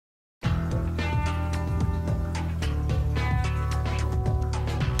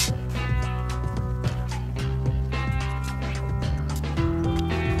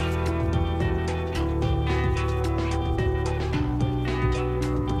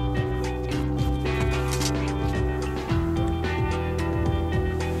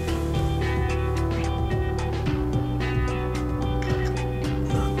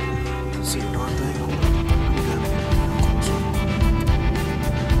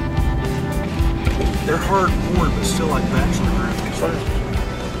hard corn, but still like bachelor ground.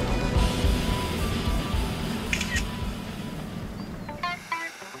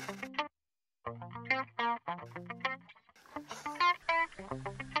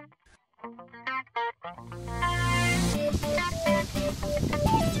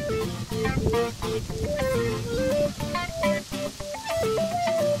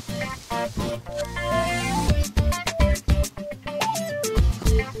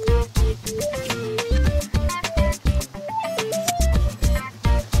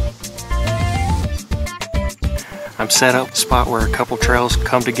 I'm set up a spot where a couple trails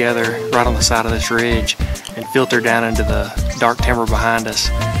come together right on the side of this ridge and filter down into the dark timber behind us,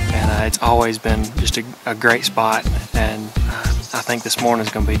 and it's always been just a great spot, and I think this morning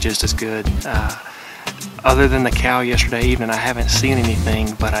is going to be just as good. Other than the cow yesterday evening, I haven't seen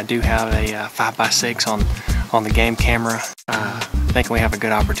anything, but I do have a 5x6 on the game camera. Thinking we have a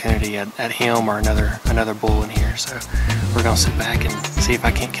good opportunity at him or another bull in here, so we're going to sit back and see if I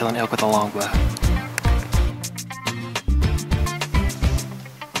can't kill an elk with a longbow.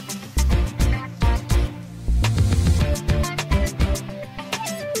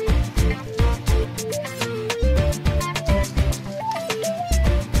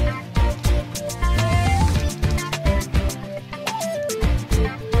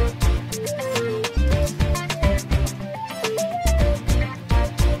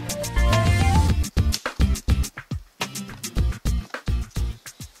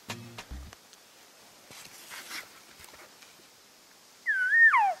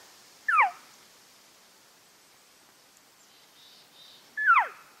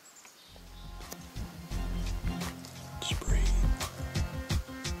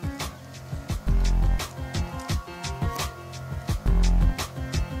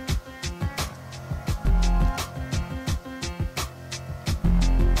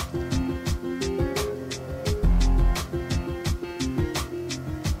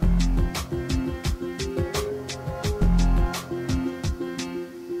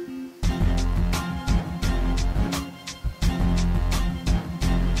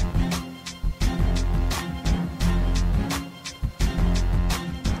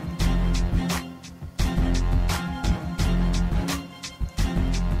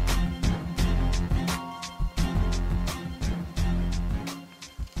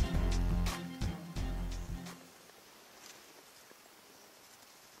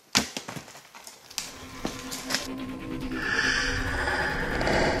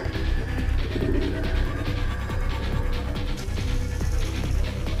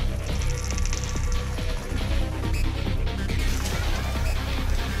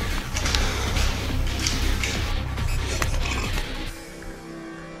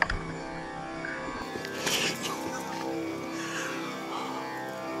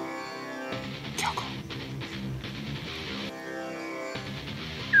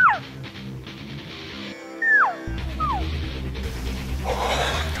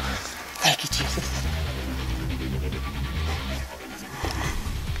 Thank you, Jesus.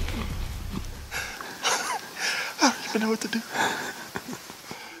 I don't even know what to do.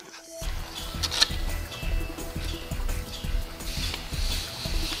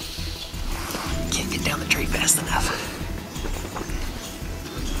 Can't get down the tree fast enough.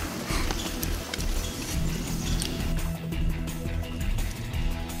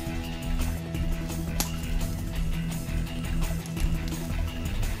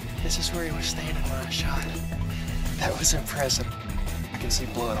 This is where he was standing when I shot. That was impressive. I can see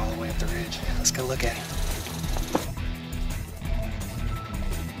blood all the way up the ridge. Let's go look at him.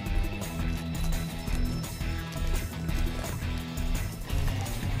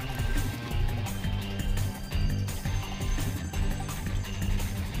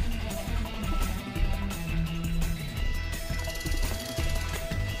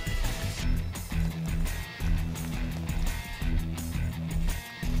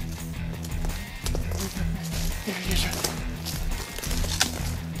 Here he is.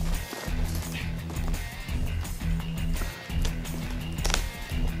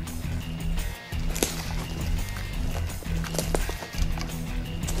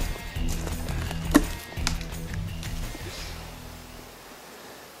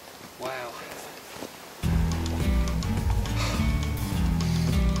 Wow.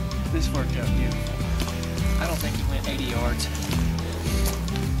 This worked out beautiful. I don't think he went 80 yards.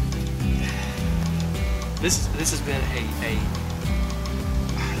 This has been a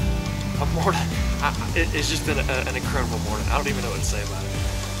morning. It's just been an incredible morning. I don't even know what to say about it.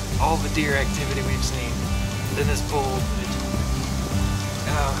 All the deer activity we've seen, then this bull.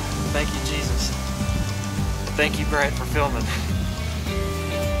 Thank you, Jesus. Thank you, Brad, for filming.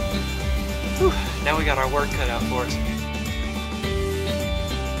 Whew. Now Now we got our work cut out for us.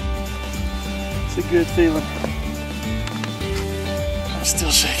 It's a good feeling. I'm still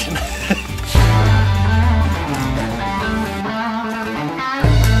shaking.